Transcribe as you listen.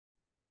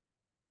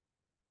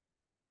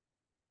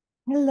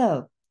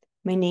Hello,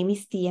 my name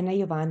is Tijana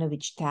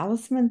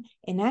Jovanovic-Talisman,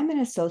 and I'm an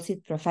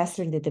associate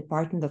professor in the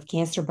Department of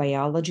Cancer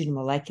Biology and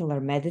Molecular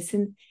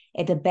Medicine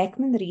at the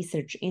Beckman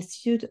Research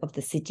Institute of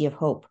the City of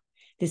Hope.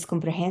 This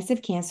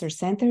comprehensive cancer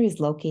center is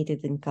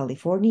located in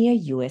California,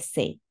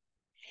 USA.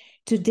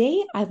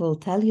 Today, I will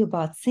tell you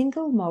about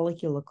single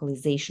molecule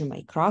localization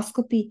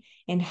microscopy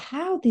and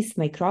how this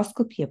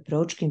microscopy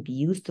approach can be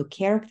used to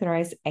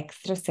characterize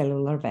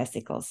extracellular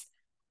vesicles.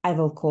 I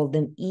will call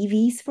them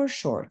EVs for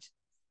short.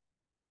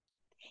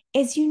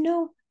 As you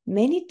know,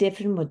 many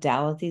different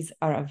modalities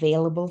are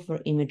available for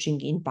imaging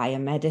in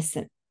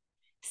biomedicine.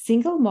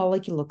 Single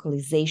molecule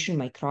localization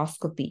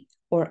microscopy,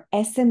 or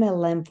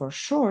SMLM for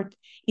short,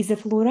 is a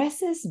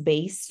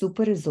fluorescence-based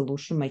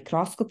super-resolution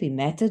microscopy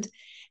method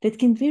that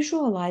can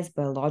visualize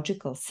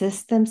biological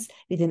systems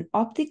with an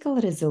optical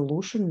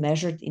resolution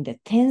measured in the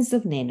tens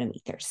of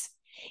nanometers.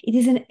 It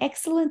is an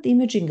excellent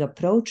imaging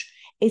approach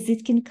as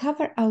it can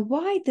cover a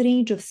wide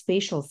range of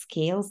spatial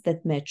scales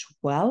that match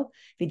well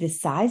with the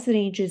size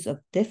ranges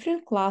of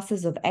different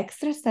classes of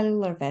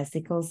extracellular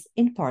vesicles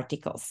and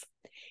particles.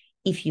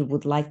 If you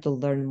would like to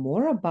learn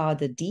more about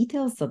the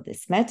details of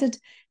this method,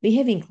 we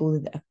have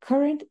included a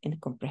current and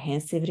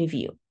comprehensive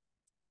review.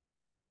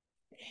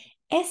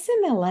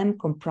 SMLM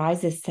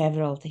comprises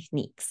several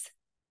techniques.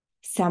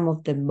 Some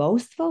of the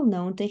most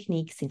well-known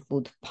techniques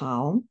include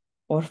PALM,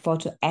 or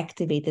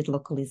photoactivated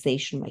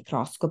localization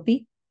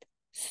microscopy,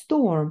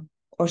 STORM,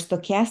 or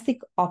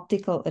stochastic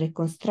optical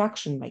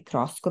reconstruction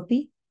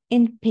microscopy,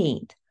 and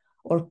PAINT,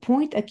 or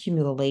point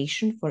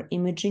accumulation for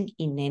imaging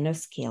in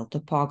nanoscale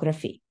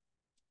topography.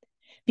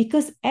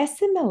 Because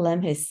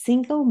SMLM has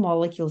single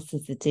molecule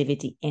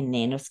sensitivity and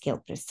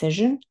nanoscale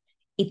precision,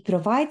 it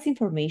provides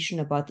information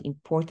about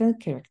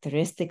important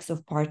characteristics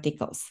of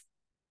particles.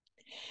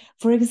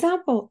 For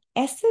example,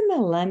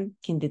 SMLM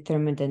can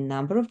determine the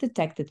number of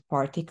detected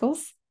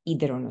particles,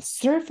 either on a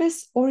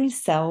surface or in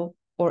cell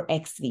or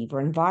ex vivo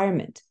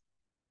environment.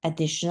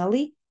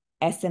 Additionally,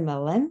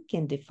 SMLM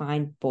can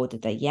define both the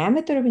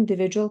diameter of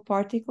individual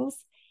particles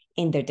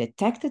and their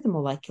detected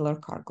molecular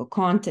cargo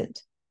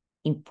content.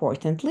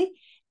 Importantly,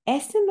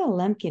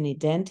 SMLM can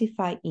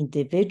identify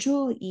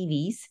individual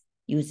EVs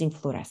using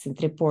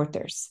fluorescent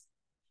reporters.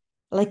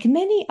 Like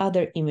many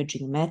other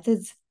imaging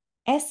methods,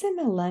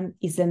 SMLM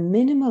is a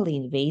minimally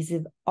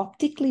invasive,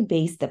 optically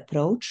based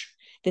approach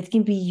that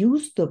can be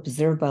used to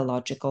observe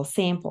biological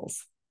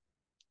samples.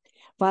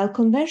 While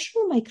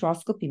conventional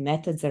microscopy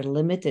methods are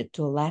limited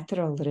to a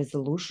lateral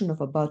resolution of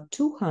about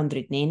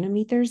 200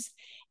 nanometers,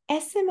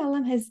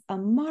 SMLM has a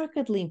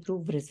markedly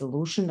improved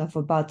resolution of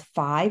about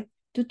 5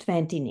 to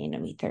 20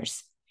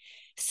 nanometers.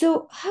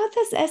 So, how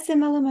does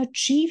SMLM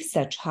achieve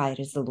such high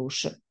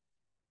resolution?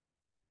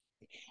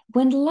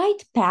 When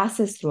light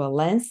passes through a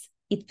lens,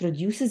 it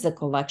produces a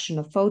collection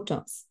of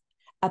photons.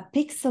 A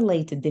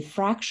pixelated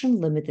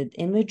diffraction-limited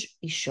image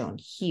is shown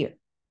here.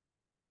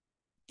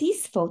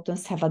 These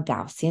photons have a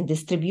Gaussian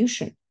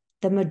distribution.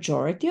 The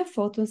majority of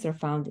photons are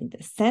found in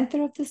the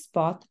center of the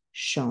spot,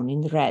 shown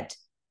in red.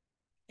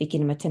 We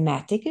can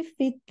mathematically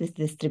fit the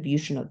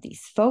distribution of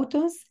these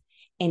photons,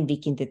 and we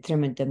can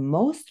determine the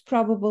most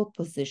probable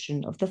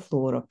position of the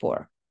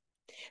fluoropore.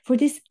 For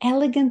this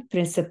elegant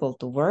principle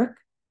to work,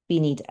 we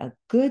need a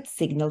good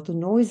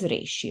signal-to-noise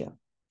ratio.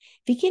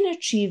 We can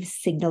achieve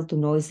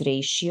signal-to-noise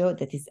ratio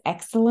that is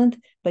excellent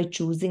by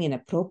choosing an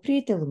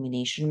appropriate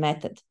illumination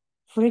method.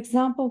 For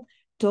example,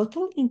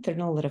 total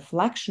internal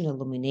reflection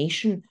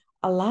illumination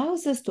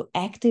allows us to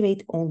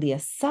activate only a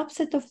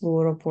subset of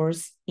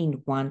fluoropores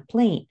in one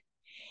plane.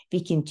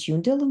 We can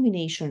tune the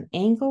illumination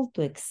angle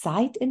to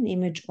excite and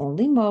image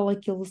only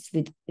molecules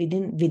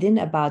within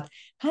about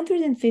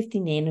 150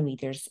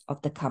 nanometers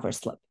of the cover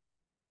slip.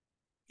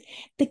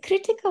 The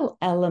critical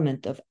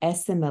element of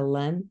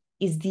SMLM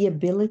is the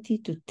ability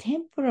to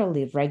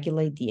temporarily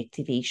regulate the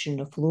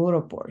activation of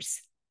fluoropores.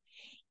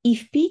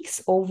 If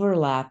peaks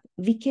overlap,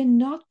 we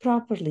cannot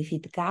properly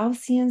fit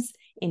Gaussians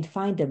and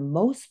find the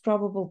most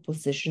probable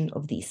position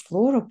of these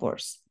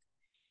fluoropores.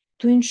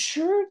 To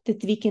ensure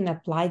that we can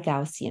apply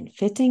Gaussian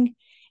fitting,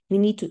 we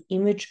need to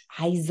image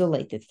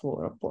isolated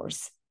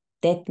fluoropores.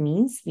 That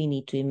means we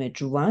need to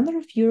image one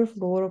or fewer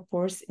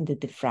fluoropores in the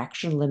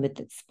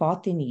diffraction-limited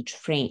spot in each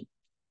frame.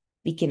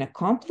 We can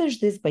accomplish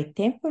this by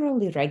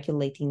temporarily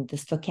regulating the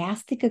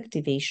stochastic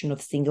activation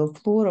of single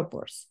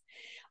fluoropores.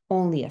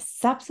 Only a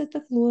subset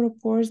of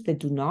fluoropores that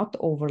do not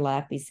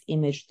overlap is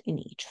imaged in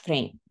each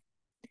frame.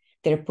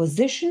 Their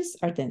positions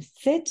are then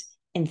fit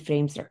and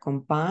frames are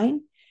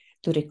combined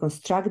to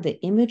reconstruct the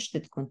image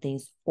that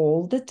contains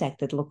all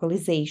detected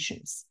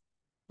localizations.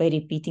 By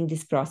repeating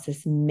this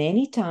process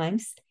many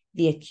times,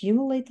 we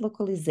accumulate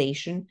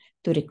localization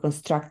to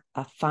reconstruct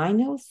a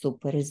final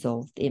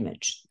super-resolved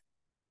image.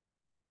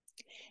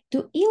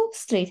 To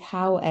illustrate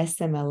how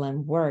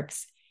SMLM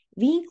works,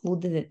 we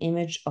included an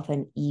image of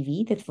an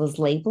EV that was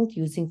labeled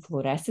using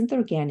fluorescent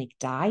organic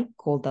dye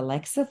called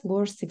Alexa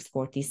Fluor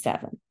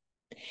 647.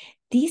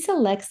 These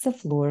Alexa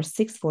Fluor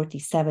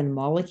 647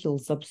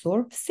 molecules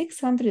absorb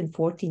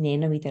 640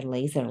 nanometer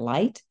laser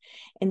light,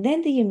 and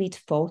then they emit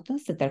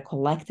photons that are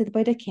collected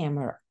by the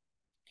camera.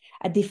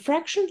 A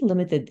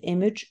diffraction-limited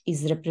image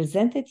is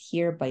represented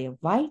here by a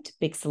white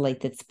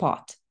pixelated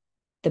spot.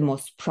 The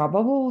most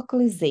probable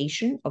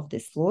localization of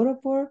this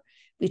fluorophore,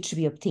 which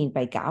we obtained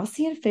by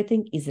Gaussian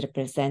fitting, is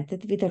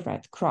represented with a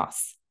red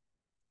cross.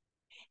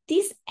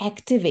 These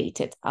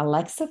activated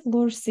Alexa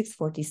Fluor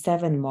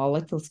 647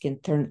 molecules can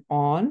turn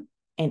on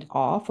and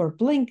off or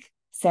blink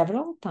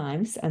several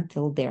times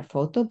until they're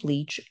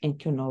photobleach and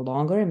can no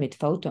longer emit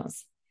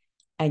photons.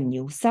 A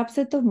new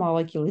subset of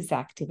molecule is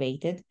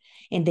activated,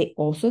 and they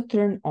also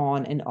turn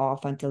on and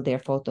off until they're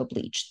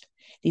photobleached.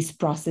 This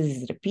process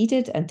is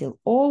repeated until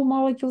all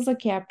molecules are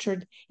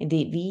captured and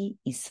the V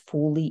is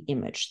fully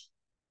imaged.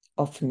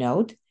 Of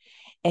note,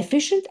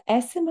 efficient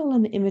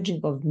SMLM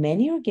imaging of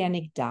many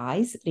organic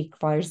dyes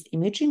requires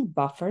imaging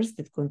buffers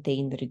that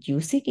contain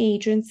reducing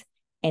agents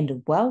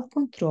and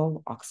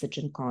well-controlled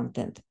oxygen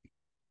content.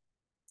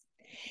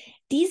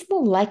 These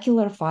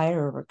molecular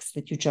fireworks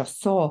that you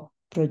just saw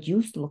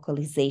produce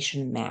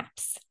localization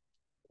maps.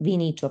 We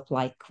need to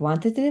apply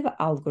quantitative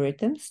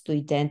algorithms to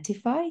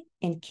identify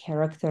and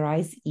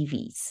characterize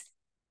EVs.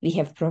 We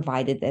have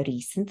provided a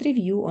recent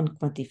review on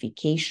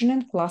quantification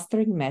and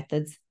clustering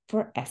methods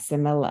for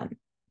SMLM.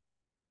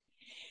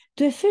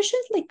 To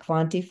efficiently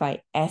quantify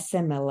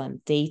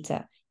SMLM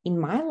data, in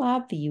my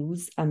lab, we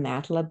use a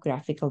MATLAB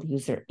graphical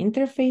user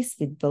interface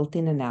with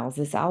built-in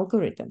analysis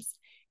algorithms.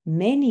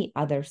 Many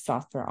other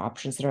software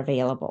options are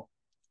available.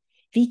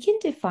 We can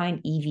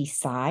define EV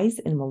size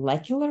and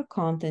molecular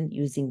content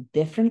using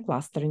different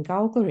clustering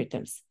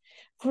algorithms.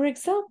 For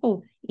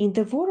example, in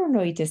the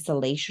Voronoi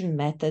tessellation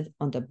method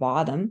on the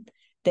bottom,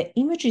 the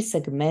image is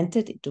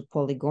segmented into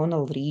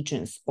polygonal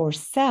regions or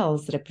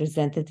cells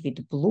represented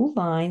with blue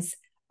lines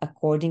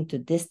according to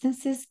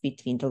distances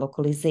between the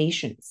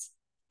localizations.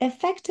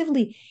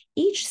 Effectively,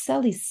 each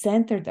cell is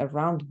centered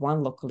around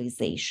one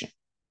localization.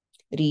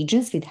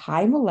 Regions with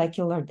high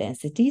molecular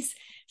densities,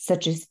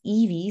 such as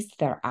EVs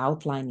that are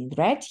outlined in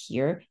red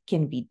here,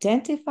 can be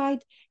identified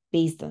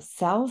based on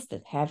cells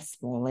that have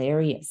small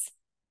areas.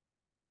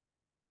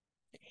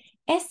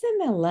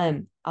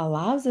 SMLM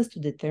allows us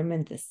to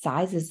determine the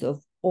sizes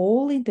of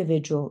all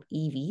individual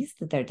EVs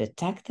that are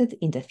detected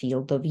in the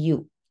field of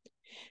view.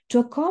 To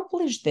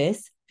accomplish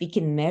this, we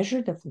can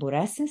measure the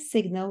fluorescence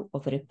signal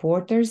of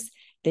reporters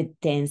that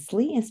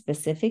densely and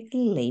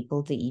specifically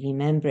label the EV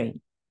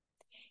membrane.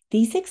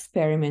 These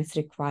experiments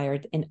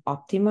required an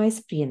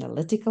optimized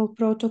pre-analytical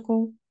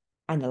protocol,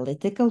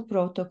 analytical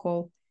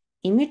protocol,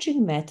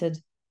 imaging method,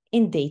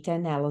 and data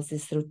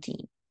analysis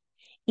routine.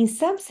 In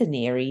some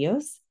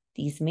scenarios,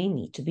 these may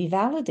need to be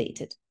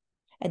validated.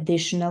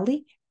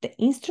 Additionally, the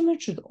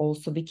instrument should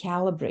also be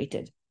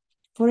calibrated.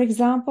 For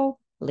example,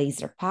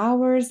 laser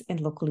powers and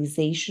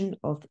localization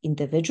of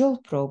individual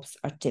probes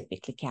are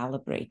typically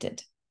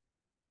calibrated.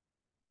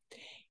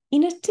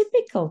 In a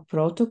typical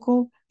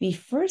protocol, we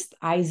first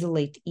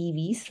isolate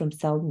EVs from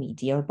cell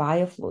media or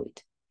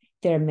biofluid.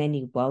 There are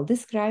many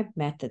well-described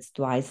methods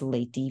to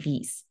isolate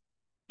EVs.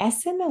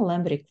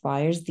 SMLM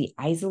requires the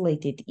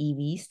isolated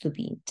EVs to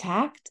be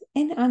intact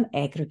and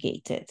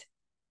unaggregated.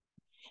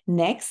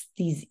 Next,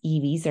 these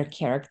EVs are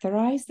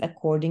characterized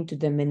according to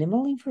the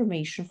minimal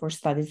information for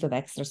studies of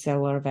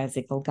extracellular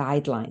vesicle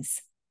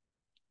guidelines.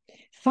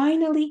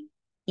 Finally,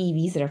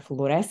 EVs are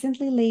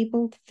fluorescently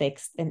labeled,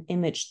 fixed, and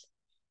imaged.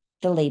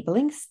 The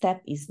labeling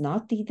step is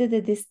not needed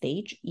at this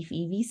stage if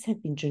EVs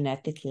have been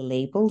genetically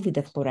labeled with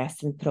a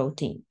fluorescent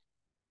protein.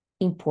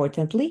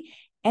 Importantly,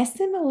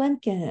 SMLM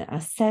can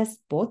assess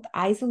both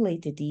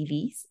isolated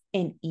EVs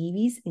and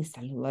EVs in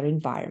cellular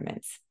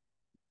environments.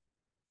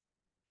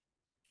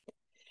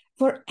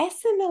 For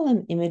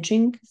SMLM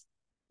imaging,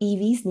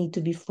 EVs need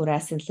to be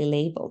fluorescently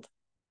labeled.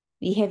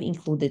 We have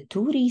included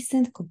 2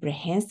 recent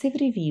comprehensive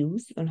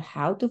reviews on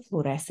how to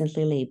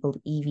fluorescently label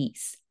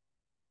EVs.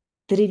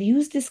 The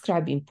reviews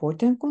describe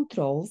important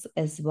controls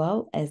as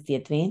well as the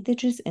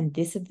advantages and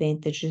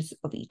disadvantages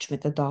of each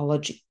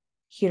methodology.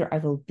 Here I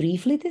will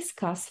briefly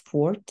discuss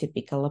 4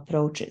 typical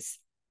approaches.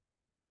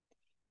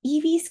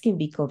 EVs can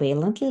be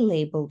covalently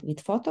labeled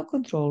with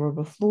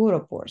photocontrollable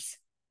fluorophores.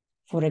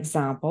 For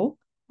example,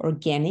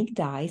 organic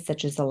dyes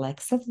such as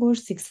Alexa Fluor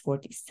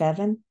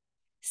 647,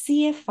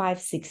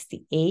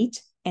 CF568,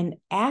 and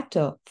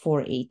ATO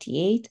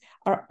 488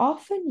 are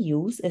often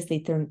used as they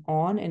turn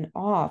on and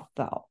off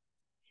well.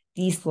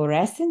 These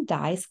fluorescent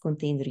dyes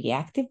contain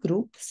reactive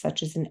groups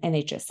such as an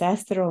NHS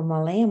ester or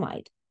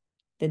maleimide.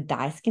 The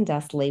dyes can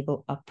thus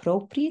label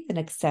appropriate and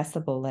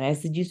accessible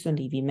residues on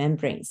EV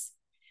membranes.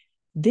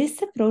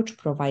 This approach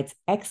provides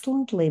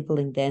excellent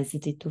labeling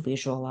density to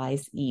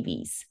visualize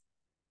EVs.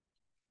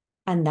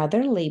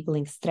 Another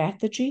labeling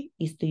strategy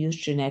is to use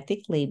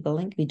genetic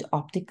labeling with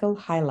optical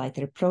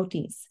highlighter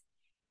proteins.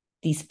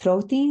 These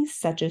proteins,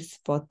 such as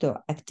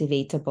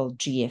photoactivatable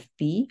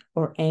GFP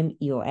or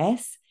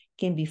MEOS,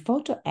 can be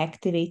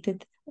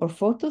photoactivated or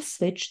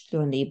photo-switched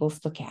to enable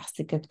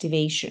stochastic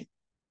activation.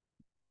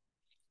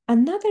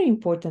 Another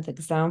important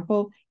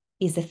example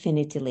is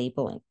affinity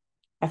labeling.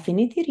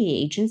 Affinity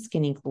reagents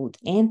can include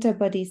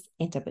antibodies,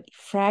 antibody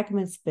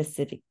fragments,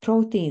 specific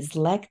proteins,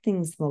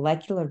 lectins,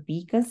 molecular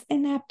beacons,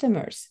 and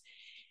aptamers.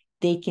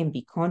 They can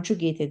be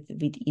conjugated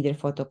with either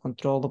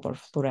photocontrollable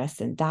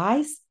fluorescent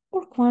dyes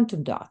or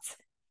quantum dots.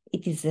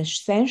 It is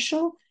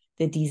essential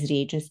that these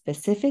reagents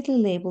specifically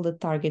label the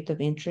target of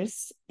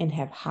interest and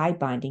have high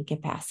binding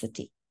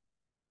capacity.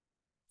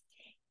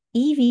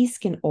 EVs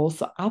can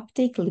also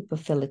uptake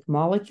lipophilic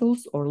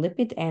molecules or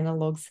lipid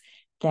analogs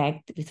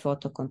tagged with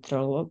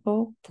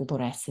photocontrollable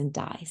fluorescent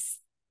dyes.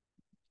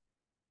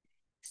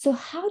 So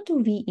how do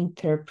we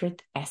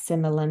interpret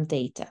SMLM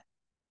data?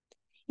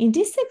 In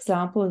this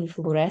example, we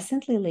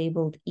fluorescently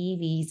labeled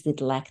EVs with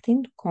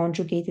lectin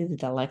conjugated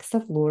with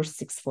Alexa Fluor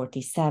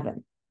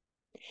 647.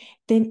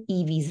 Then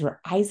EVs were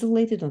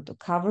isolated onto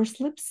cover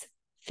slips,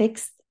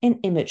 fixed, and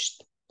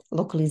imaged.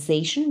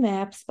 Localization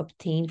maps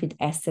obtained with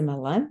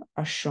SMLM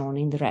are shown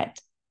in red.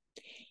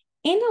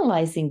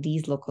 Analyzing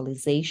these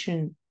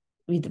localization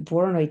with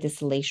Voronoi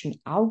tessellation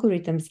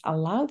algorithms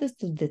allowed us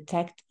to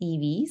detect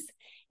EVs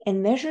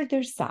and measure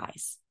their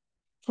size.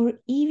 For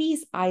EVs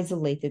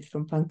isolated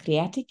from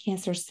pancreatic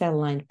cancer cell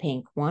line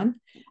PANC1,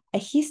 a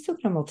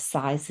histogram of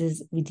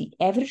sizes with the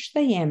average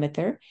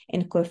diameter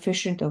and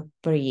coefficient of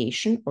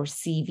variation, or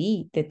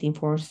CV, that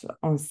informs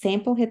on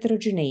sample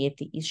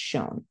heterogeneity is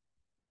shown.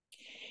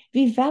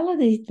 We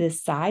validate the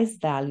size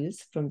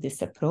values from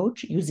this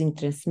approach using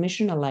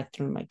transmission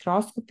electron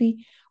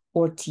microscopy,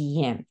 or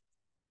TEM.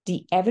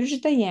 The average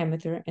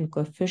diameter and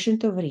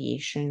coefficient of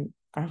variation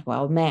are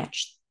well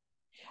matched.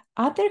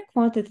 Other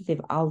quantitative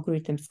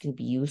algorithms can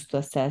be used to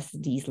assess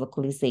these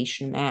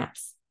localization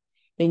maps.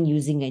 When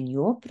using a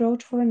new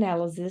approach for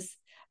analysis,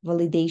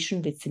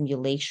 validation with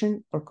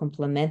simulation or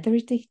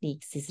complementary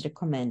techniques is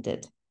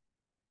recommended.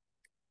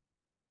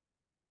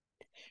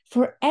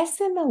 For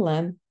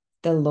SMLM,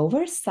 the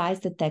lower size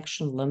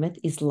detection limit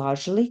is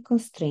largely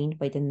constrained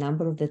by the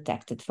number of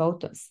detected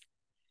photons.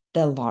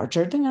 The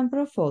larger the number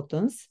of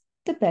photons,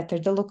 the better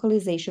the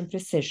localization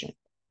precision.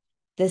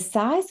 The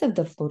size of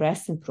the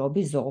fluorescent probe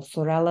is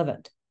also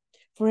relevant.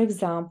 For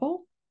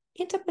example,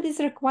 antibodies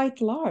are quite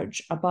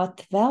large,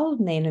 about 12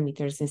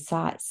 nanometers in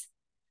size.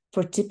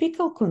 For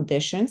typical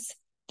conditions,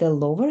 the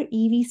lower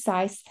EV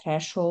size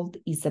threshold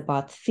is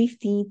about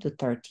 15 to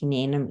 30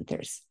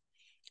 nanometers.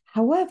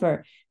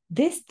 However,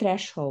 this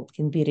threshold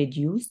can be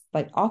reduced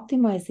by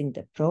optimizing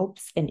the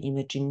probes and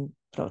imaging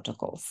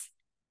protocols.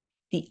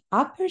 The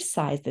upper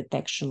size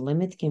detection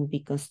limit can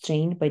be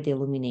constrained by the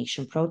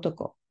illumination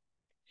protocol.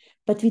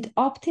 But with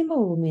optimal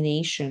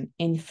illumination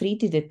and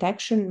 3D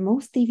detection,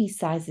 most EV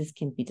sizes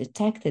can be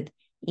detected,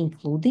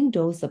 including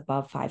those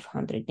above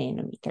 500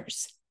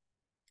 nanometers.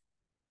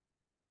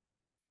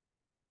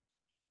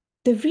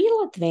 The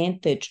real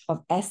advantage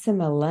of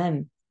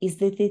SMLM is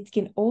that it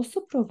can also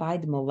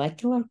provide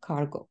molecular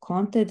cargo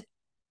content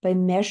by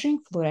measuring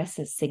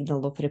fluorescent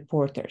signal of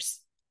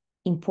reporters.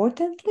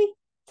 Importantly,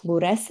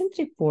 fluorescent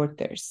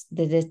reporters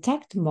that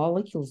detect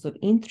molecules of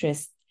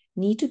interest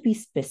need to be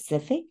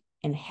specific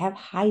and have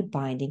high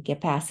binding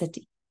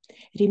capacity.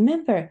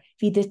 Remember,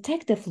 we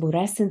detect the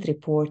fluorescent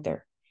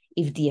reporter.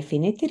 If the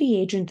affinity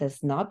reagent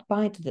does not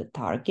bind to the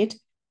target,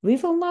 we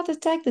will not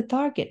detect the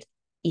target.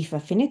 If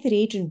affinity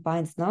reagent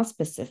binds not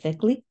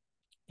specifically,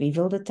 we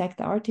will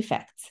detect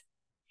artifacts.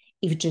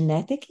 If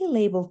genetically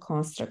labeled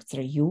constructs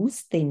are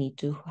used, they need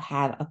to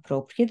have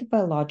appropriate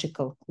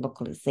biological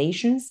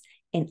localizations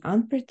and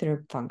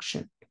unperturbed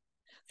function.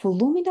 For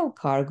luminal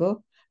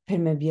cargo,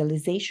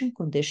 permeabilization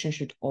conditions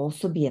should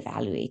also be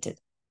evaluated.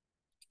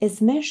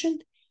 As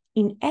mentioned,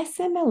 in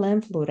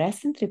SMLM,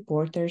 fluorescent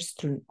reporters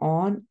turn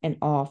on and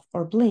off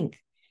or blink.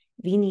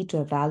 We need to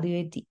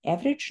evaluate the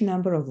average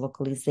number of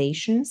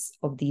localizations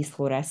of these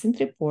fluorescent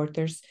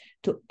reporters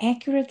to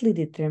accurately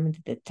determine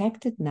the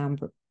detected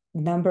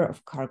number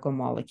of cargo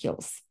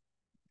molecules.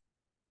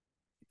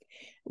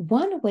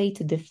 One way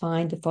to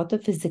define the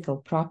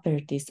photophysical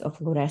properties of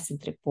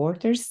fluorescent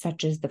reporters,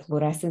 such as the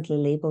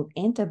fluorescently labeled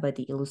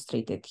antibody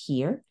illustrated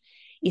here,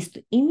 is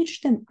to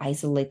image them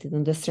isolated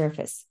on the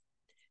surface.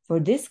 For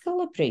this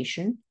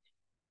calibration,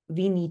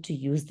 we need to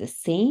use the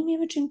same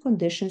imaging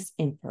conditions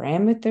and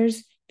parameters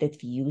that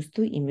we use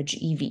to image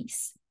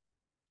EVs.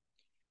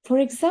 For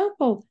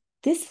example,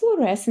 this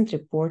fluorescent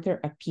reporter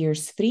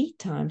appears 3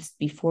 times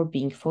before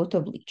being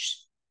photobleached.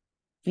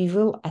 We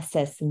will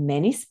assess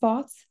many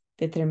spots,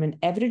 determine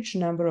average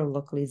number of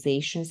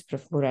localizations per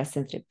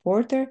fluorescent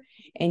reporter,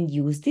 and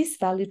use this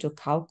value to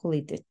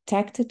calculate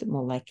detected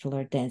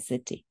molecular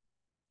density.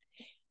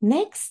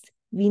 Next,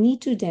 we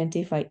need to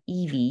identify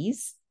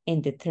EVs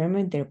and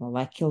determine their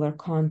molecular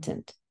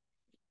content.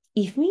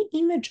 If we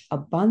image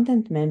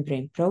abundant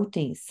membrane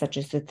proteins, such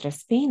as the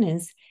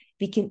traspanins,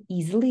 we can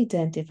easily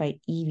identify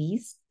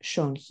EVs,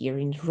 shown here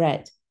in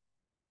red.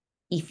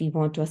 If we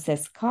want to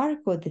assess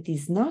cargo that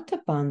is not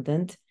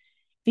abundant,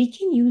 we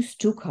can use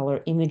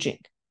 2-color imaging.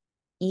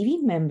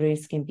 EV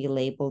membranes can be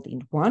labeled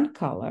in 1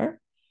 color,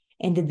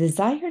 and the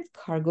desired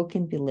cargo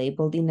can be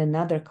labeled in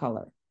another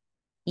color.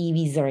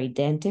 EVs are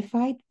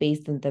identified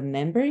based on the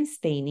membrane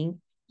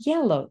staining,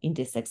 yellow in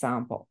this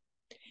example.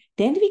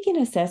 Then we can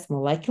assess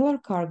molecular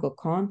cargo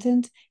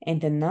content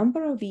and the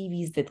number of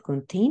EVs that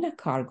contain a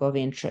cargo of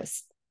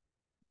interest.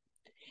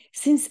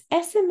 Since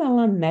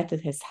SMLM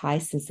method has high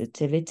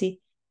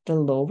sensitivity, the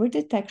lower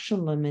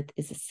detection limit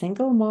is a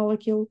single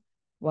molecule,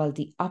 while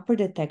the upper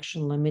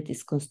detection limit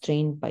is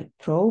constrained by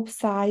probe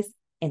size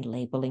and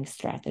labeling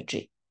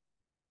strategy.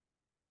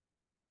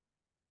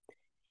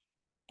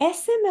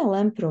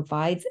 SMLM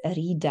provides a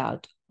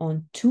readout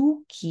on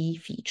two key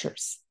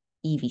features,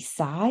 EV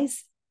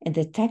size and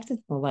detected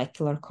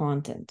molecular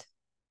content.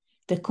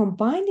 The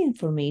combined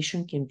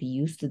information can be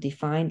used to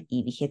define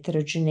EV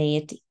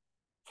heterogeneity.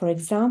 For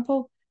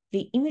example,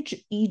 we image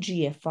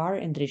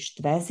EGFR-enriched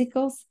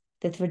vesicles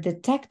that were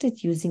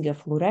detected using a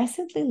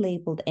fluorescently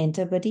labeled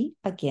antibody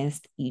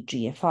against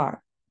EGFR.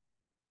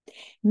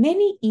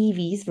 Many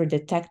EVs were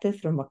detected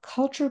from a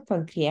cultured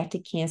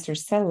pancreatic cancer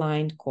cell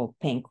line called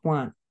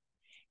PANC1,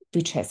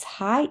 which has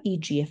high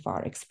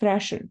EGFR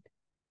expression.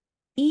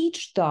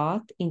 Each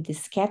dot in the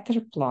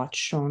scatter plot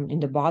shown in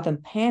the bottom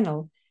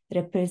panel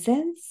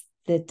represents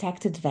the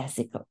detected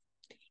vesicle.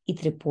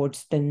 It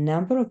reports the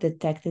number of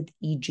detected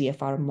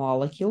EGFR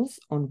molecules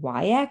on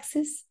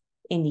y-axis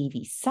and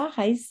EV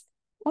size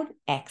on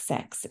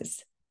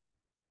x-axis.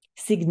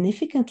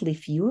 Significantly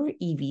fewer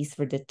EVs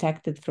were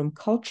detected from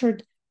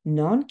cultured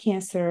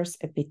non-cancerous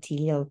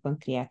epithelial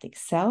pancreatic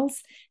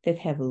cells that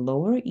have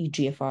lower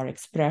EGFR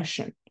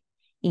expression.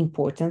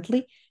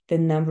 Importantly, the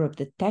number of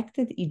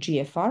detected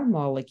EGFR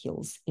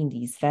molecules in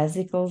these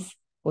vesicles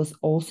was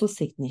also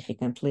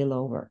significantly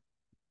lower.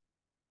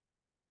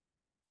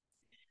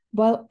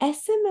 While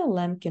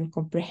SMLM can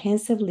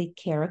comprehensively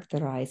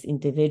characterize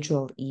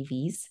individual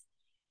EVs,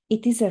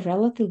 it is a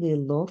relatively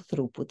low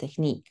throughput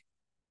technique.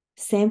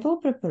 Sample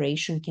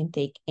preparation can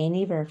take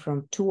anywhere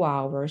from 2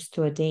 hours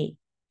to a day.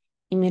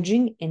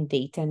 Imaging and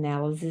data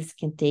analysis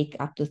can take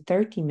up to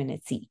 30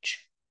 minutes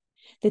each.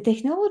 The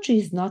technology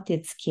is not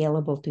yet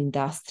scalable to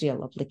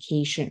industrial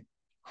application.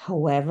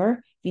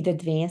 However, with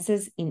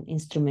advances in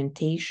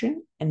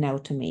instrumentation and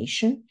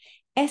automation,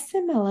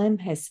 SMLM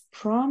has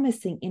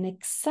promising and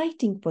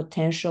exciting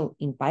potential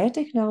in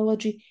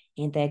biotechnology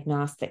and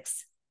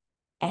diagnostics.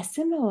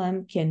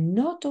 SMLM can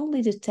not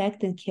only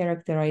detect and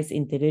characterize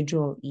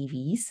individual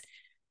EVs,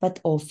 but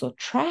also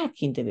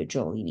track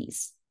individual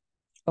EVs.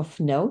 Of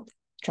note,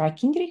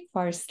 tracking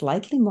requires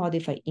slightly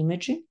modified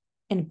imaging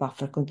and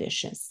buffer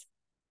conditions.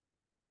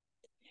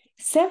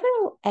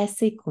 Several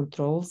assay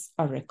controls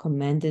are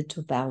recommended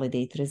to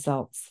validate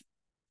results.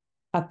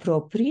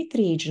 Appropriate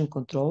reagent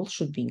controls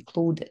should be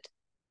included.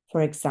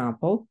 For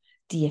example,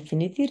 the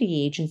affinity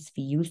reagents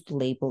we use to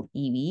label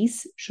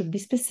EVs should be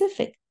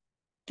specific.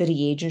 The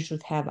reagent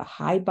should have a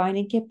high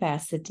binding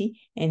capacity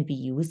and be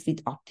used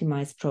with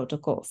optimized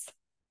protocols.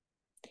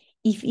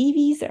 If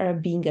EVs are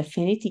being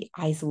affinity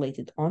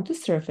isolated onto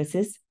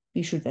surfaces,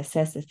 we should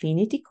assess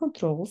affinity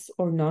controls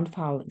or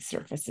non-fouling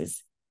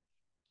surfaces.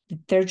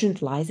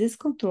 Detergent lysis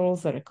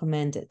controls are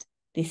recommended.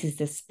 This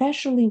is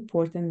especially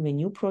important when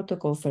new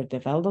protocols are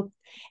developed,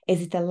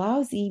 as it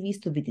allows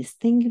EVs to be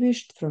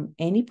distinguished from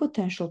any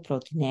potential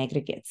protein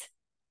aggregates.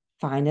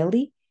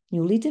 Finally,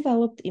 newly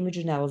developed image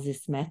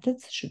analysis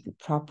methods should be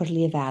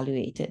properly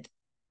evaluated.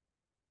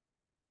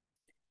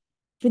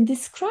 When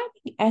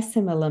describing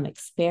SMLM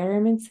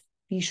experiments,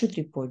 we should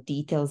report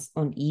details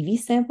on EV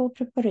sample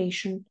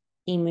preparation,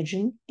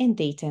 imaging, and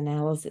data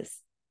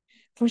analysis.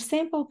 For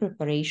sample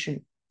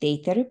preparation,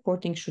 data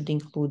reporting should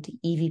include the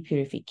EV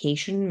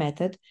purification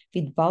method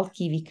with bulk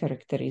EV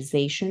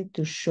characterization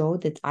to show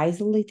that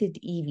isolated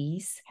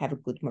EVs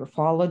have good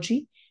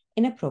morphology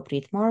and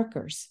appropriate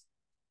markers.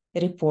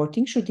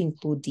 Reporting should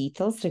include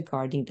details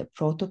regarding the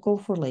protocol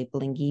for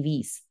labeling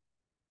EVs.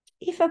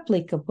 If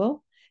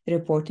applicable,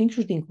 reporting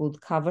should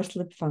include cover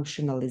slip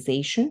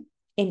functionalization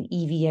and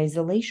EV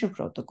isolation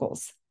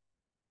protocols.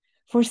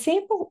 For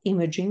sample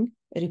imaging,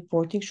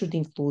 reporting should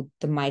include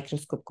the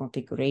microscope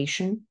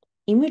configuration,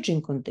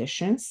 imaging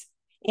conditions,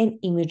 and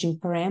imaging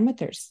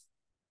parameters.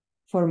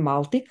 For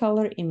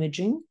multicolor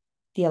imaging,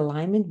 the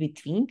alignment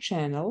between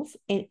channels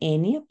and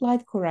any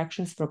applied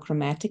corrections for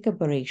chromatic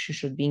aberration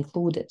should be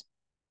included.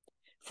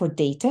 For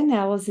data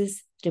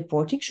analysis,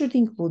 reporting should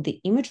include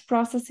the image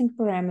processing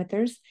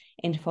parameters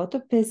and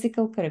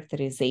photophysical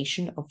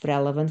characterization of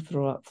relevant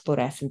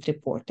fluorescent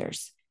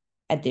reporters.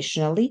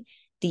 Additionally,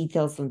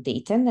 details on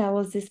data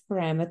analysis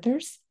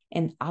parameters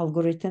and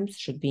algorithms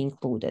should be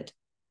included.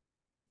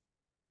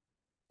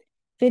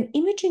 When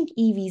imaging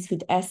EVs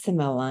with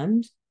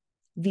SMLMs,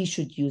 we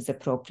should use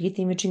appropriate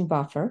imaging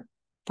buffer,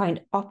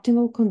 find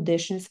optimal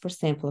conditions for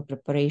sample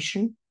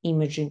preparation,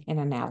 imaging, and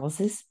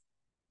analysis,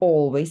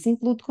 always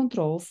include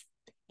controls,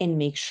 and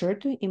make sure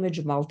to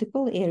image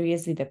multiple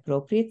areas with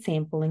appropriate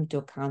sampling to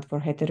account for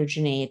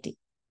heterogeneity.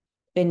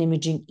 When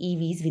imaging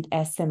EVs with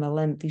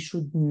SMLM, we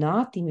should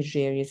not image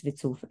areas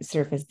with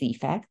surface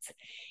defects,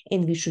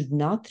 and we should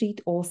not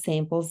treat all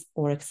samples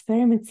or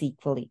experiments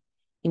equally.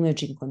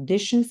 Imaging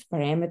conditions,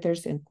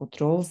 parameters, and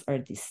controls are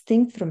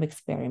distinct from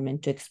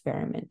experiment to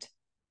experiment.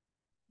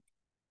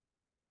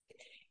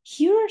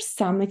 Here are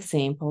some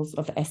examples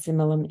of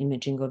SMLM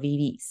imaging of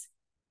EVs.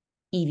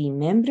 EV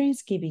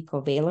membranes can be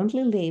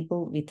covalently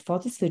labeled with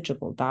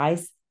photoswitchable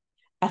dyes,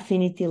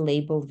 affinity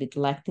labeled with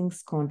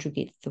lectins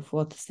conjugated to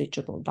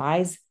photoswitchable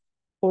dyes,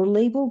 or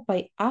labeled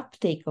by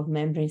uptake of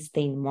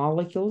membrane-stained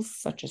molecules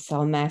such as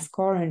cell mask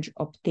orange.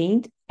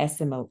 Obtained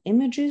SML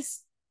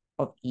images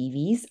of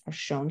EVs are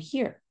shown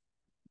here.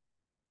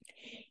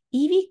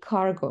 EV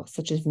cargo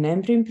such as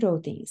membrane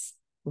proteins,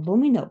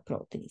 luminal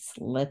proteins,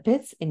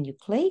 lipids, and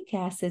nucleic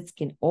acids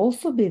can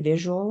also be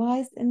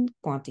visualized and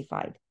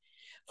quantified.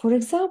 For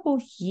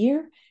example,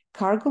 here,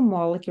 cargo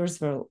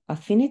molecules were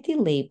affinity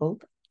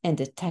labeled and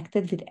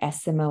detected with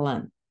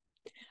SMLM.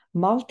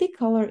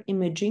 Multicolor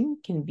imaging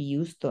can be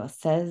used to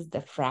assess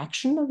the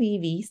fraction of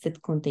EVs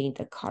that contain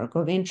the cargo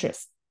of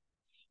interest.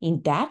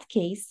 In that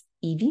case,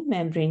 EV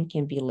membrane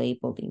can be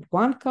labeled in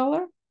one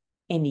color,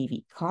 and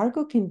EV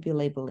cargo can be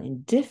labeled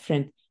in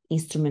different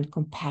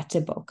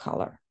instrument-compatible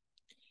color.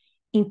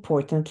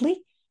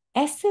 Importantly,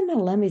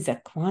 SMLM is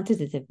a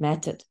quantitative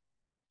method.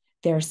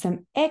 There are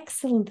some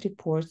excellent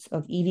reports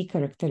of EV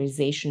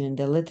characterization in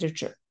the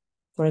literature.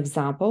 For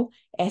example,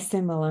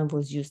 SMLM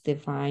was used to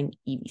define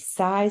EV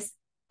size,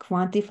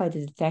 quantify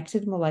the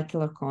detected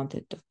molecular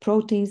content of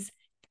proteins,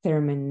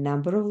 determine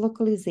number of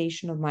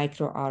localization of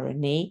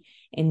microRNA,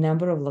 and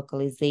number of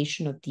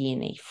localization of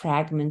DNA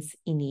fragments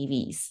in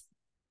EVs.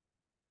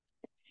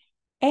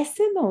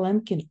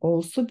 SMLM can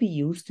also be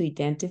used to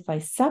identify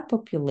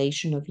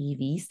subpopulation of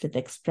EVs that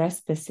express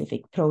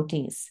specific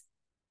proteins.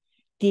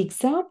 The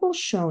example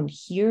shown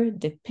here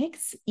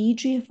depicts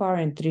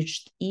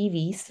EGFR-enriched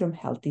EVs from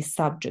healthy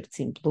subjects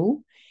in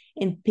blue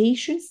and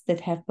patients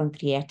that have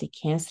pancreatic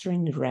cancer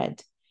in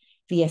red.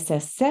 We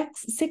assessed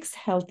 6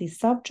 healthy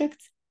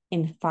subjects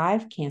and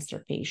 5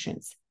 cancer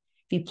patients.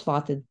 We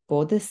plotted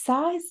both the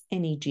size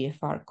and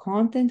EGFR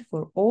content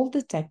for all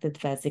detected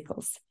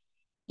vesicles.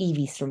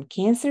 EVs from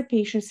cancer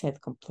patients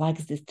had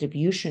complex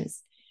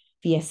distributions.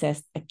 We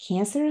assessed a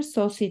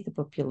cancer-associated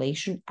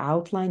population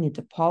outlined in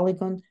the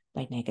polygon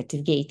by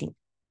negative gating.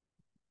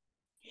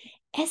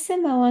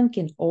 SMLM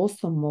can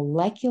also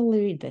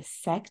molecularly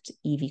dissect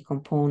EV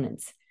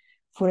components.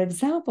 For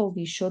example,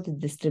 we showed the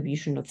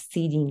distribution of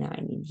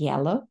CD9 in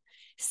yellow,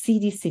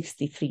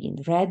 CD63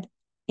 in red,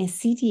 and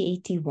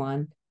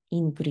CD81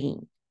 in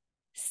green.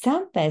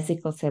 Some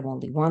vesicles have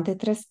only one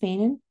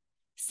tetraspanin,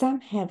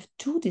 some have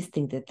 2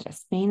 distinct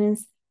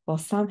tetraspanins, while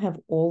some have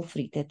all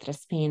 3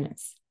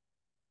 tetraspanins.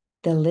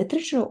 The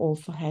literature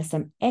also has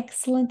some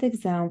excellent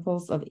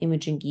examples of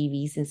imaging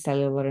EVs in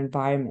cellular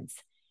environments.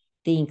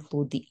 They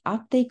include the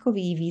uptake of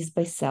EVs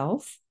by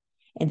cells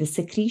and the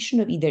secretion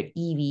of either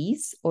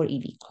EVs or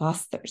EV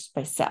clusters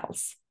by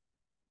cells.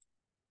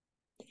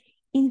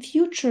 In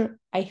future,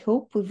 I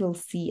hope we will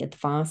see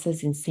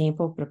advances in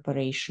sample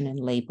preparation and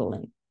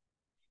labeling.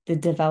 The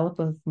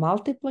development of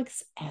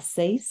multiplex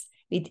assays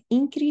with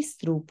increased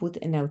throughput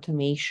and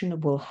automation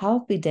will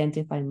help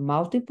identify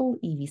multiple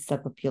EV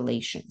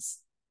subpopulations.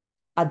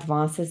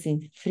 Advances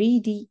in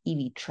 3D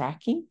EV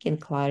tracking can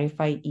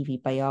clarify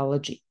EV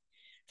biology.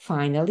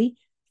 Finally,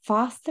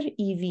 faster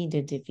EV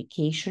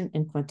identification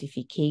and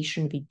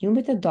quantification with new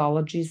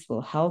methodologies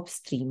will help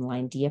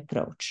streamline the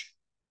approach.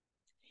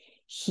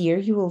 Here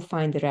you will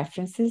find the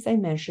references I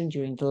mentioned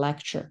during the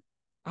lecture.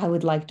 I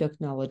would like to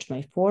acknowledge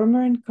my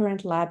former and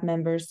current lab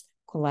members,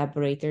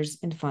 collaborators,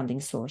 and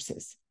funding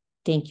sources.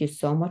 Thank you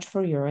so much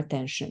for your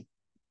attention.